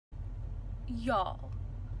Y'all,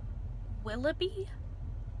 Willoughby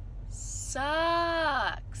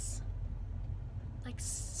sucks. Like,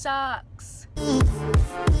 sucks.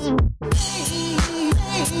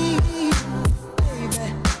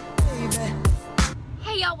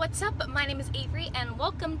 Hey y'all, what's up? My name is Averie and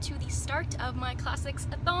welcome to the start of my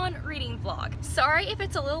classicsathon reading vlog. Sorry if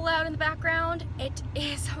it's a little loud in the background. It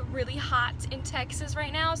is really hot in Texas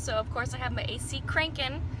right now, so of course I have my AC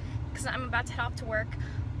cranking because I'm about to head off to work.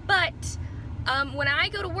 But when I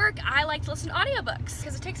go to work, I like to listen to audiobooks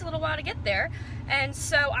because it takes a little while to get there. And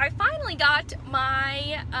so I finally got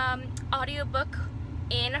my audiobook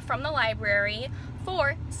in from the library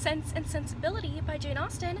for Sense and Sensibility by Jane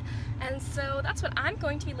Austen, and so that's what I'm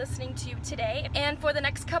going to be listening to today and for the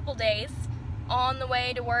next couple days on the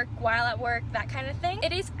way to work, while at work, that kind of thing.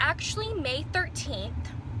 It is actually May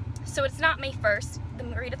 13th, so it's not May 1st. The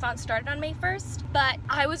readathon started on May 1st, but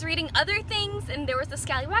I was reading other things and there was the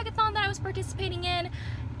scallywagathon that I was participating in,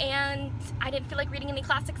 and I didn't feel like reading any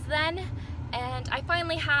classics then. And I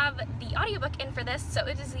finally have the audiobook in for this, so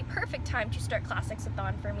it is the perfect time to start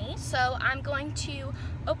classicsathon for me. So I'm going to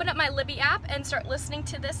open up my Libby app and start listening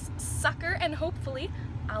to this sucker, and hopefully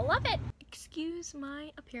I'll love it. Excuse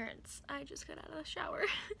my appearance, I just got out of the shower.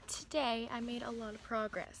 Today I made a lot of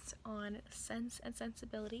progress on Sense and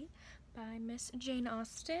Sensibility by Miss Jane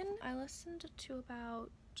Austen. I listened to about,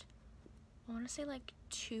 I want to say like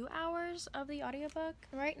 2 hours of the audiobook.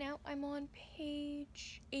 Right now I'm on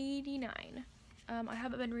page 89. I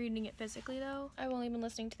haven't been reading it physically though. I've only been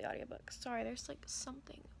listening to the audiobook. Sorry, there's like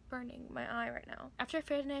something burning my eye right now. After I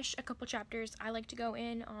finish a couple chapters, I like to go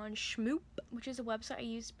in on Shmoop, which is a website I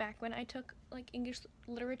used back when I took like English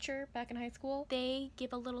literature back in high school. They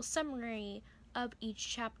give a little summary of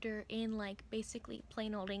each chapter in like basically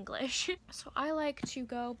plain old English. So I like to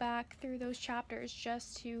go back through those chapters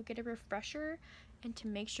just to get a refresher and to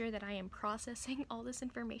make sure that I am processing all this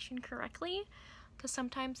information correctly, because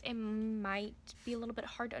sometimes it might be a little bit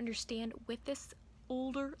hard to understand with this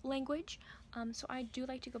older language. So I do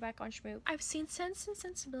like to go back on Shmoop. I've seen Sense and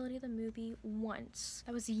Sensibility, the movie, once.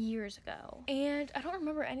 That was years ago, and I don't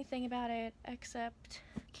remember anything about it except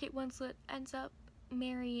Kate Winslet ends up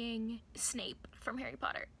marrying Snape from Harry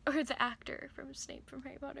Potter, or the actor from Snape from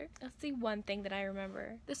Harry Potter. That's the one thing that I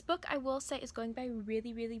remember. This book, I will say, is going by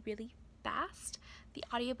really fast. The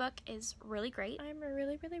audiobook is really great. I'm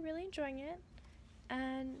really enjoying it,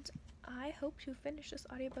 and I hope to finish this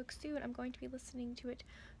audiobook soon. I'm going to be listening to it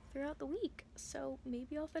throughout the week, so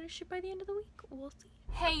maybe I'll finish it by the end of the week. We'll see.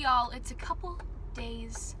 Hey y'all, it's a couple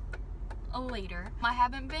days later. I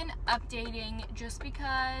haven't been updating just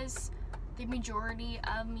because the majority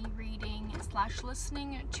of me reading /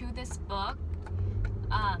 listening to this book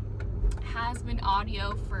has been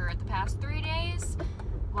audio for the past 3 days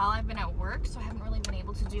while I've been at work, so I haven't really been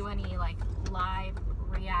able to do any like live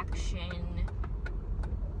reaction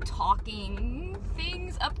talking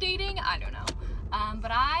things, updating, I don't know.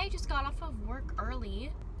 But I just got off of work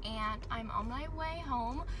early and I'm on my way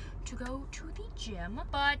home to go to the gym,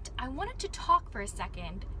 but I wanted to talk for a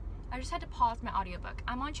second. I just had to pause my audiobook.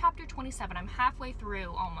 I'm on chapter 27. I'm halfway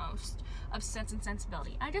through almost of Sense and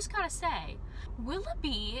Sensibility. I just gotta say,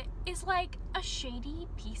 Willoughby is like a shady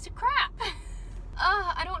piece of crap.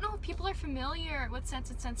 I don't know if people are familiar with Sense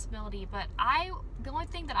and Sensibility, but the only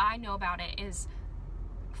thing that I know about it is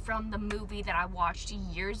from the movie that I watched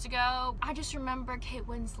years ago. I just remember Kate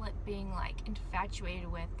Winslet being like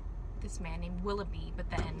infatuated with this man named Willoughby, but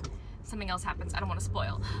then something else happens. I don't want to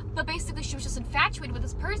spoil, but basically she was just infatuated with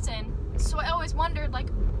this person. So I always wondered like,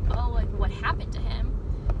 oh, like what happened to him?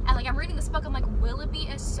 And like I'm reading this book, I'm like, Willoughby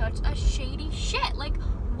is such a shady shit. Like,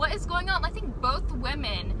 what is going on? I think both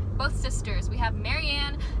women, both sisters, we have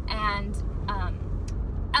Marianne and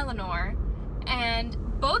Eleanor, and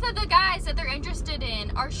both of the guys that they're interested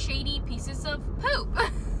in are shady pieces of poop.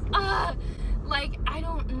 Like,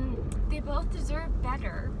 they both deserve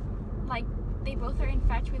better. Like, they both are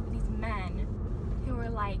infatuated with these men who are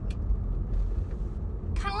like,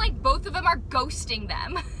 kind of like both of them are ghosting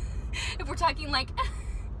them. If we're talking like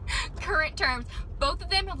current terms, both of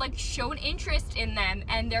them have like shown interest in them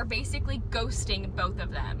and they're basically ghosting both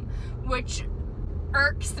of them, which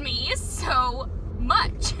irks me so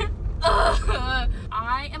much.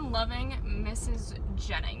 I am loving Mrs.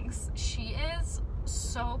 Jennings. She is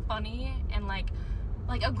so funny and like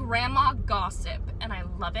a grandma gossip, and I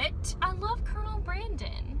love it. I love Colonel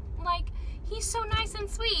Brandon. Like, he's so nice and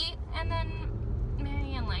sweet, and then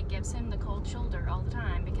Marianne like gives him the cold shoulder all the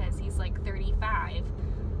time because he's like 35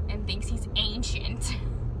 and thinks he's ancient.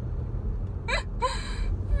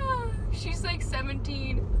 She's like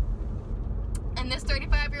 17 and this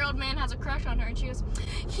 35-year-old man has a crush on her, and she goes,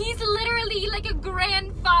 he's literally like a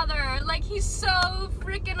grandfather, like he's so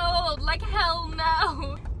freaking old, like hell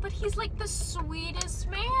no, but he's like the sweetest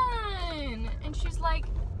man. And she's like,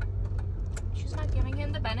 she's not giving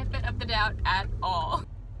him the benefit of the doubt at all.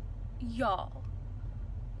 Y'all,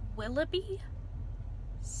 Willoughby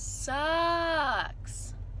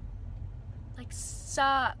sucks. Like,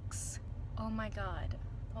 sucks. Oh my god.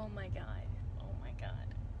 Oh my god. Oh my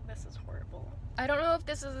god. This is horrible. I don't know if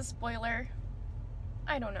this is a spoiler.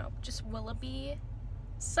 I don't know. Just Willoughby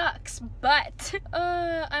sucks. But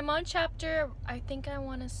I'm on chapter, I think I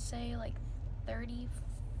want to say like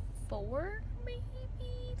 34, maybe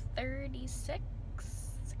 36.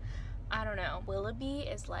 I don't know. Willoughby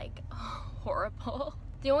is like horrible.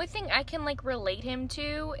 The only thing I can like relate him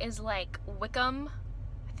to is like Wickham.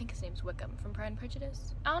 I think his name's Wickham from Pride and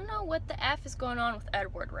Prejudice. I don't know what the F is going on with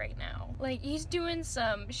Edward right now. Like, he's doing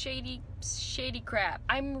some shady crap.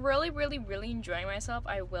 I'm really enjoying myself,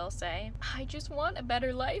 I will say. I just want a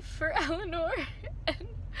better life for Eleanor and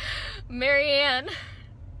Marianne,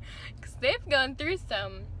 because they've gone through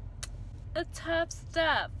some tough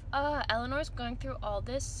stuff. Eleanor's going through all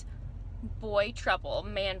this boy trouble,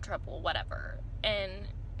 man trouble, whatever, and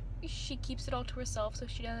she keeps it all to herself so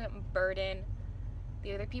she doesn't burden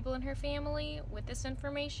the other people in her family with this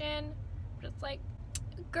information. But it's like,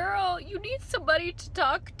 girl, you need somebody to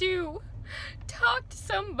talk to. Talk to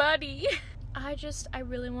somebody. I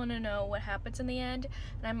really want to know what happens in the end,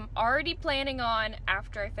 and I'm already planning on,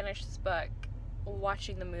 after I finish this book,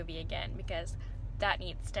 watching the movie again, because that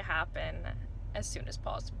needs to happen as soon as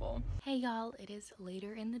possible. Hey y'all, it is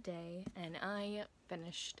later in the day, and I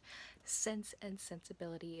finished Sense and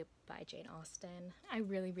Sensibility by Jane Austen. I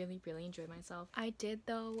really enjoyed myself. I did,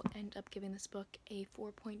 though, end up giving this book a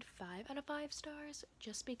 4.5 out of 5 stars,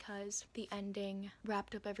 just because the ending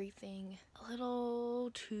wrapped up everything a little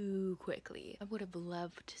too quickly. I would have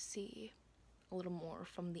loved to see a little more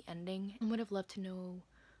from the ending. I would have loved to know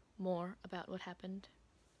more about what happened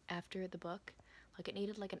after the book. Like, it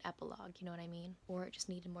needed like an epilogue, you know what I mean? Or it just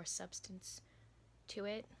needed more substance to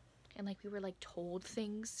it. And like, we were like told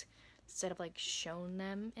things instead of like shown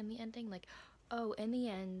them in the ending. Like, oh, in the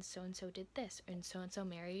end, so-and-so did this, and so-and-so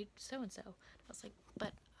married so-and-so. I was like,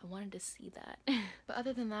 but I wanted to see that. But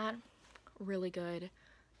other than that, really good. It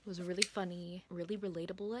was really funny, really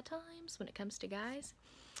relatable at times when it comes to guys.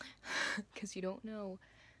 Because you don't know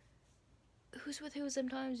who's with who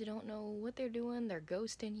sometimes. You don't know what they're doing. They're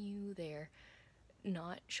ghosting you. They're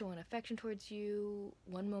not showing affection towards you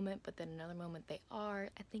one moment, but then another moment they are.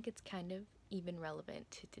 I think it's kind of even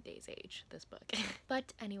relevant to today's age, this book.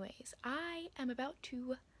 But anyways, I am about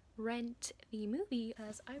to rent the movie,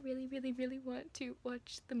 as I really want to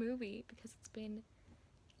watch the movie, because it's been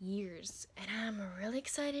years, and I'm really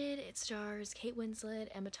excited. It stars Kate Winslet,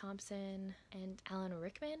 Emma Thompson, and Alan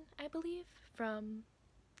Rickman, I believe, from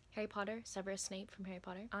Harry Potter, Severus Snape from Harry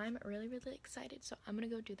Potter. I'm really excited, so I'm gonna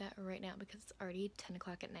go do that right now because it's already 10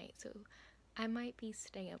 o'clock at night, so I might be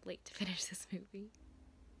staying up late to finish this movie.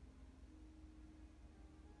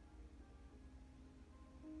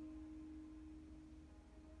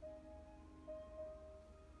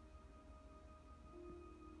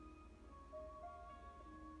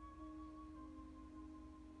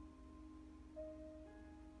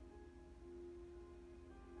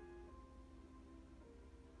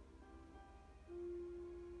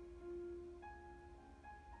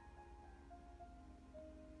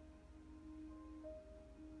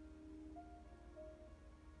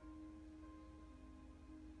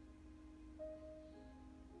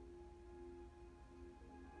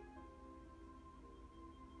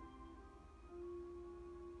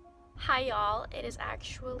 Hi y'all, it is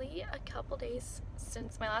actually a couple days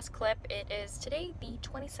since my last clip. It is today the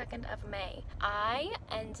 22nd of May. I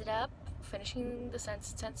ended up finishing the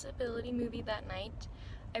Sense and Sensibility movie that night.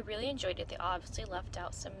 I really enjoyed it. They obviously left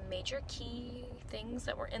out some major key things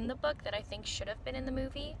that were in the book that I think should have been in the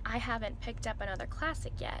movie. I haven't picked up another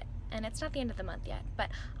classic yet, and it's not the end of the month yet, but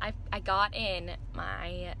I got in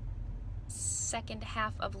my second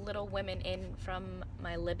half of Little Women in from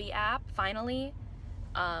my Libby app, finally.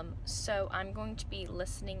 So I'm going to be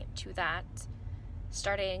listening to that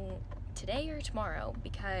starting today or tomorrow,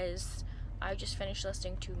 because I just finished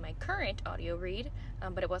listening to my current audio read,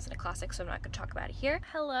 but it wasn't a classic, so I'm not going to talk about it here.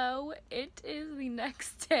 Hello, it is the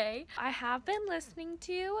next day. I have been listening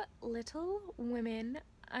to Little Women.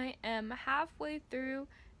 I am halfway through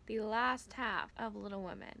the last half of Little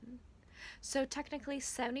Women. So technically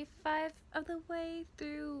 75 of the way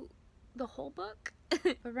through the whole book.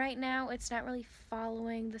 But right now, it's not really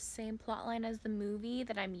following the same plotline as the movie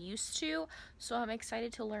that I'm used to, so I'm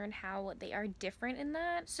excited to learn how they are different in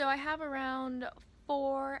that. So I have around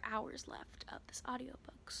 4 hours left of this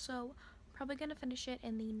audiobook, so probably gonna finish it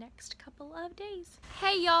in the next couple of days.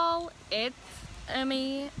 Hey y'all, it's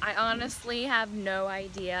me. I honestly have no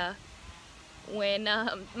idea when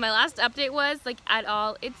my last update was, like, at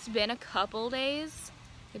all. It's been a couple days,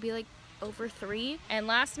 maybe like over 3. And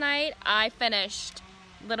last night I finished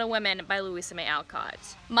Little Women by Louisa May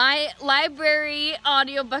Alcott. My library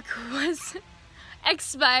audiobook was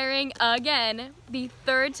expiring again. The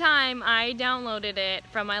 3rd time I downloaded it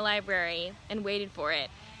from my library and waited for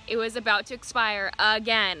it, it was about to expire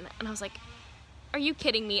again. And I was like, are you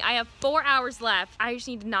kidding me? I have 4 hours left. I just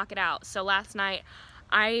need to knock it out. So last night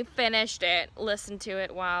I finished it, listened to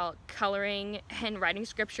it while coloring and writing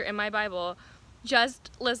scripture in my Bible, just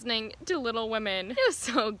listening to Little Women. It was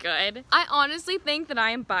so good. I honestly think that I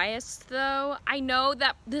am biased though. I know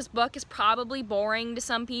that this book is probably boring to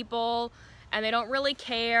some people and they don't really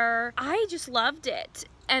care. I just loved it.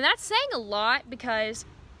 And that's saying a lot because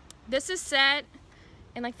this is set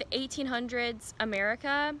in like the 1800s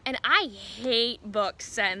America, and I hate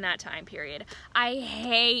books set in that time period. I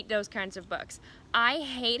hate those kinds of books. I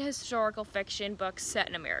hate historical fiction books set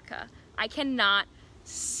in America. I cannot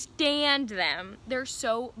stand them. They're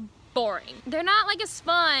so boring. They're not like as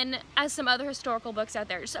fun as some other historical books out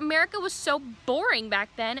there. Just America was so boring back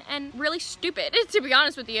then and really stupid, to be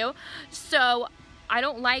honest with you. So I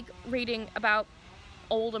don't like reading about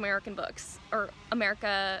old American books or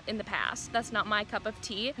America in the past. That's not my cup of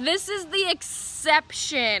tea. This is the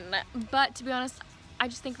exception. But to be honest, I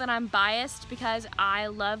just think that I'm biased because I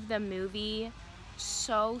love the movie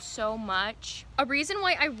so much. A reason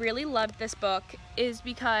why I really loved this book is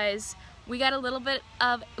because we got a little bit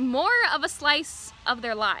of more of a slice of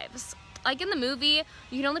their lives. Like in the movie,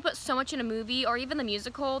 you can only put so much in a movie, or even the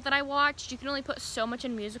musical that I watched, you can only put so much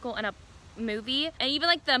in a musical in a movie. And even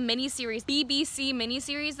like the miniseries, BBC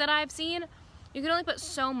miniseries that I've seen, you can only put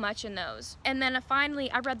so much in those. And then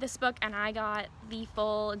finally I read this book and I got the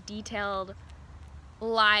full detailed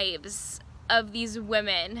lives of these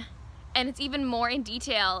women. And it's even more in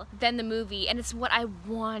detail than the movie, and it's what I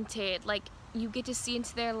wanted. Like, you get to see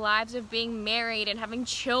into their lives of being married and having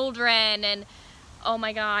children, and oh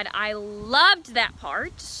my god, I loved that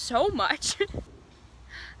part so much.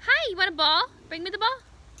 Hi, you want a ball? Bring me the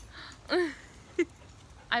ball.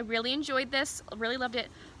 I really enjoyed this, really loved it.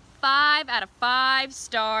 5 out of 5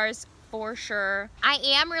 stars for sure. I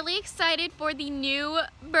am really excited for the new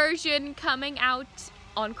version coming out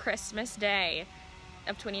on Christmas Day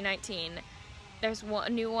of 2019. There's a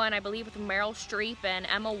new one, I believe, with Meryl Streep and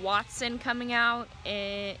Emma Watson coming out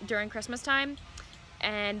during Christmas time,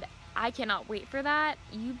 and I cannot wait for that.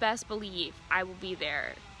 You best believe I will be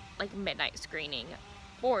there, like midnight screening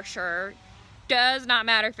for sure. Does not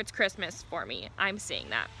matter if it's Christmas for me. I'm seeing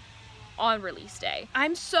that on release day.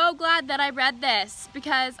 I'm so glad that I read this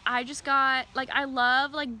because I just got, like, I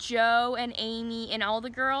love like Joe and Amy and all the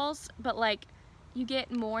girls, but like you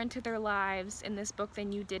get more into their lives in this book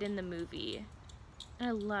than you did in the movie. And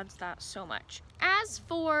I loved that so much. As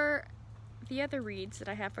for the other reads that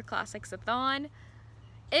I have for classicsathon,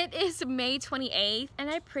 it is May 28th, and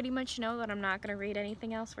I pretty much know that I'm not gonna read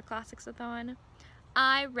anything else for classicsathon.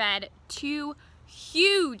 I read 2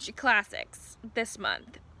 huge classics this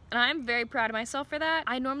month, and I'm very proud of myself for that.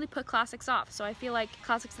 I normally put classics off, so I feel like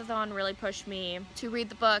classicsathon really pushed me to read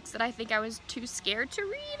the books that I think I was too scared to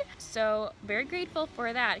read. So very grateful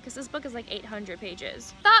for that, because this book is like 800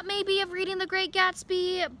 pages. Thought maybe of reading The Great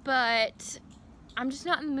Gatsby, but I'm just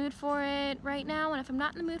not in the mood for it right now, and if I'm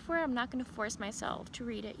not in the mood for it, I'm not gonna force myself to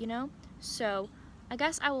read it, you know? So I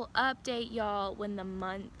guess I will update y'all when the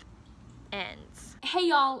month ends. Hey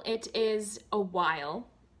y'all, it is a while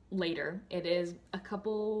later. It is a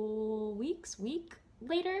couple week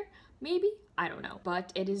later, maybe? I don't know.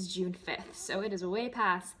 But it is June 5th, so it is way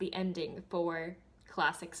past the ending for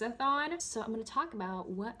classicsathon. So I'm gonna talk about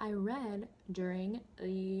what I read during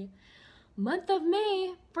the month of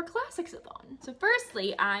May for classicsathon. So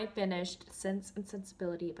firstly, I finished Sense and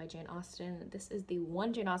Sensibility by Jane Austen. This is the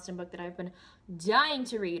one Jane Austen book that I've been dying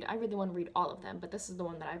to read. I really want to read all of them, but this is the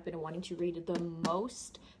one that I've been wanting to read the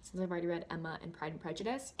most since I've already read Emma and Pride and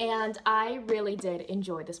Prejudice. And I really did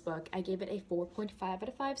enjoy this book. I gave it a 4.5 out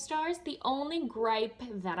of 5 stars. The only gripe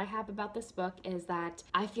that I have about this book is that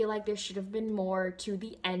I feel like there should have been more to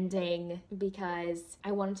the ending, because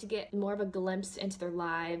I wanted to get more of a glimpse into their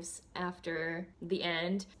lives after the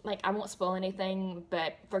end. Like, I won't spoil anything,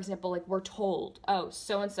 but for example, like, we're told, oh,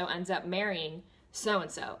 so-and-so ends up marrying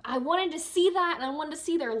so-and-so. I wanted to see that, and I wanted to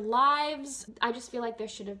see their lives. I just feel like there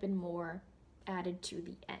should have been more added to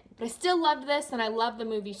the end. But I still loved this, and I love the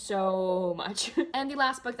movie so much. And the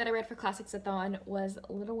last book that I read for classicsathon was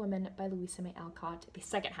Little Women by Louisa May Alcott, the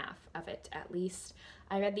second half of it at least.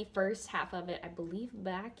 I read the first half of it, I believe,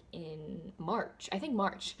 back in March. I think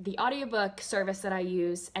March. The audiobook service that I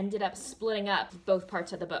use ended up splitting up both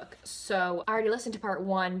parts of the book. So I already listened to part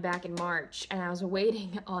 1 back in March, and I was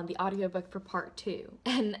waiting on the audiobook for part 2.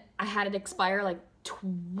 And I had it expire like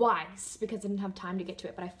twice because I didn't have time to get to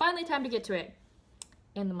it. But I finally had time to get to it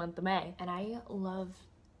in the month of May. And I love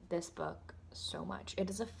this book so much. It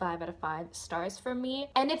is a 5 out of 5 stars for me.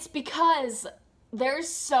 And it's because there's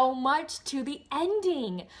so much to the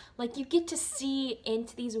ending. Like, you get to see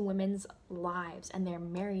into these women's lives and their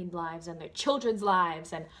married lives and their children's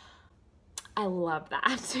lives, and I love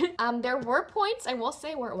that. There were points, I will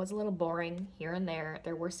say, where it was a little boring here and there.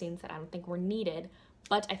 There were scenes that I don't think were needed,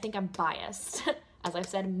 but I think I'm biased. As I've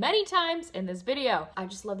said many times in this video, I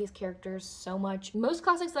just love these characters so much. Most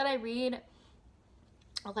classics that I read,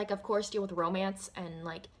 like, of course, deal with romance and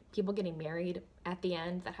like people getting married at the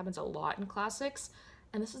end. That happens a lot in classics.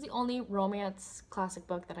 And this is the only romance classic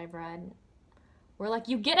book that I've read where like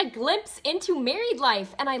you get a glimpse into married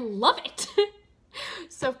life, and I love it.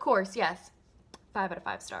 So of course, yes, 5 out of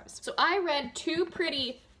 5 stars. So I read 2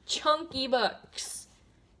 pretty chunky books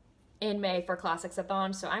in May for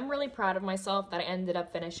classicsathon, so I'm really proud of myself that I ended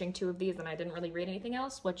up finishing 2 of these and I didn't really read anything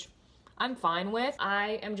else, which I'm fine with.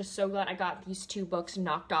 I am just so glad I got these 2 books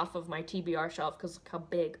knocked off of my TBR shelf because look how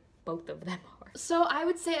big both of them are. So I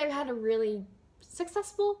would say I had a really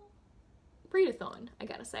successful readathon, I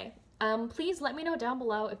gotta say. Please let me know down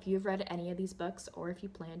below if you've read any of these books or if you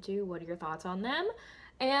plan to. What are your thoughts on them?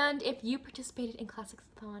 And if you participated in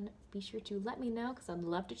classicsathon, be sure to let me know because I'd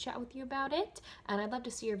love to chat with you about it. And I'd love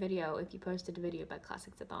to see your video if you posted a video about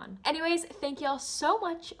classicsathon. Anyways, thank y'all so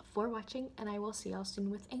much for watching, and I will see y'all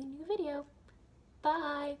soon with a new video.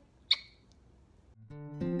 Bye!